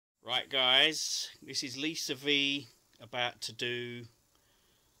Right, guys, this is Lisa V about to do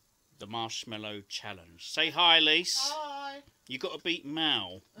the Marshmallow Challenge. Say hi, Lise. Hi. You got to beat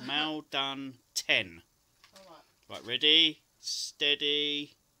Mal. Mal done 10. All right. Right, ready,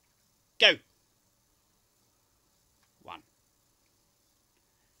 steady, go. 1,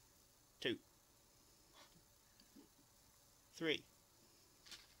 2, 3,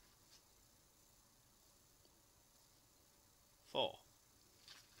 4,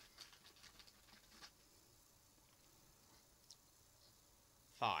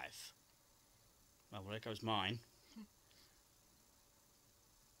 5. Well, there goes mine.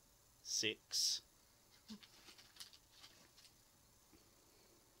 6.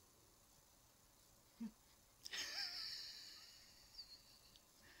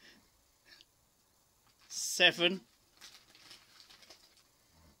 7.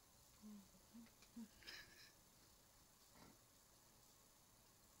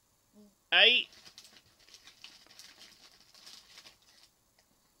 8.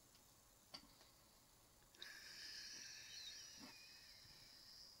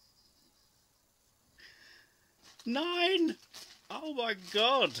 9. Oh my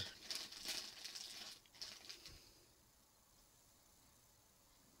God.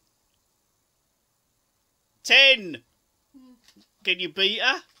 10. Can you beat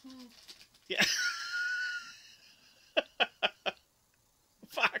her? Yeah.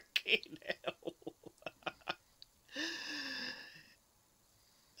 Fucking hell.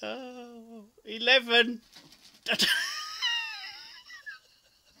 Oh, 11.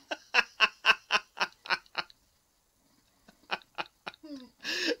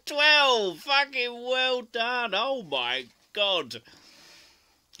 12. Fucking well done. Oh my God.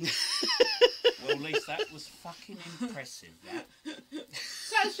 Well, at least that was fucking impressive, that.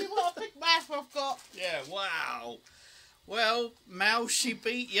 Says you what a big mouth I've got. Yeah, wow. Well, Mal, she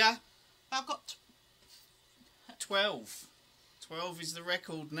beat ya. I've got 12. 12 is the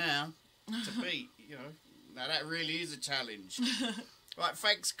record now to beat, you know. Now that really is a challenge. Right,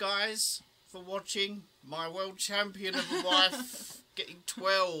 thanks guys for watching. My world champion of a wife getting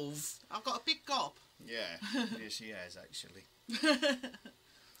 12. I've got a big gob. Yeah, yeah, she has actually.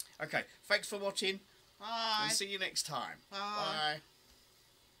 Okay, thanks for watching. Bye. We'll see you next time. Bye. Bye.